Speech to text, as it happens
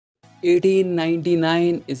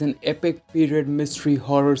1899 is an epic period mystery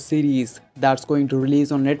horror series that's going to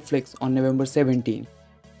release on Netflix on November 17.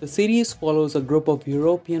 The series follows a group of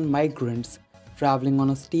European migrants traveling on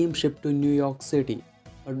a steamship to New York City,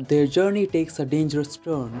 but their journey takes a dangerous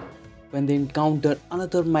turn when they encounter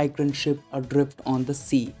another migrant ship adrift on the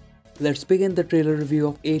sea. Let's begin the trailer review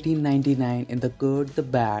of 1899 in the good, the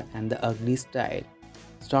bad, and the ugly style.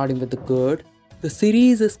 Starting with the good, the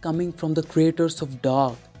series is coming from the creators of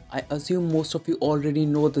Dark. I assume most of you already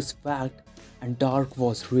know this fact, and Dark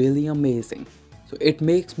was really amazing. So it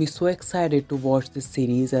makes me so excited to watch this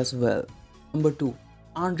series as well. Number 2.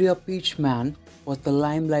 Andrea Peachman was the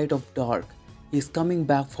limelight of Dark. He's coming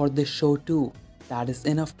back for this show too. That is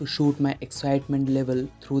enough to shoot my excitement level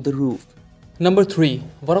through the roof. Number 3.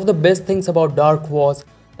 One of the best things about Dark was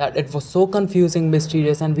that it was so confusing,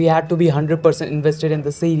 mysterious, and we had to be 100% invested in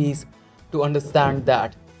the series to understand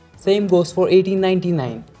that. Same goes for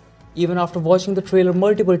 1899. Even after watching the trailer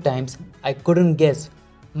multiple times, I couldn't guess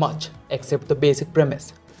much except the basic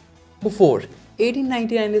premise. Number 4.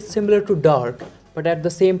 1899 is similar to Dark, but at the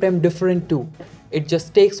same time different too. It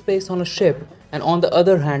just takes place on a ship, and on the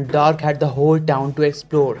other hand, Dark had the whole town to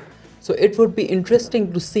explore. So it would be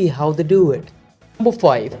interesting to see how they do it. Number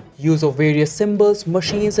 5. Use of various symbols,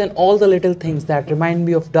 machines, and all the little things that remind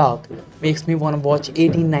me of Dark makes me want to watch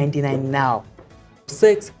 1899 now.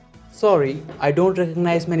 6. Sorry, I don't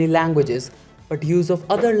recognize many languages, but use of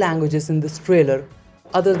other languages in this trailer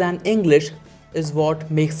other than English is what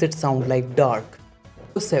makes it sound like Dark.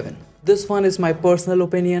 Number 7. This one is my personal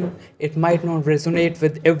opinion. It might not resonate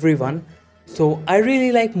with everyone. So I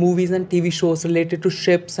really like movies and TV shows related to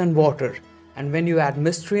ships and water. And when you add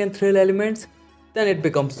mystery and thrill elements, then it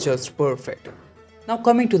becomes just perfect. Now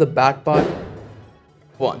coming to the bad part.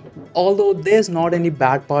 1. Although there's not any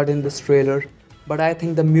bad part in this trailer, but I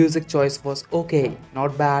think the music choice was okay,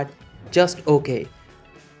 not bad, just okay.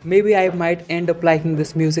 Maybe I might end up liking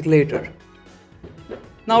this music later.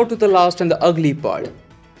 Now to the last and the ugly part.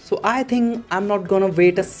 So I think I'm not gonna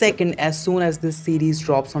wait a second as soon as this series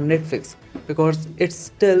drops on Netflix, because it's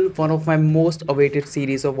still one of my most awaited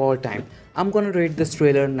series of all time. I'm gonna rate this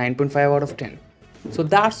trailer 9.5 out of 10. So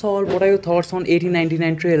that's all. What are your thoughts on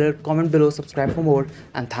 1899 trailer? Comment below, subscribe for more,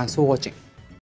 and thanks for watching.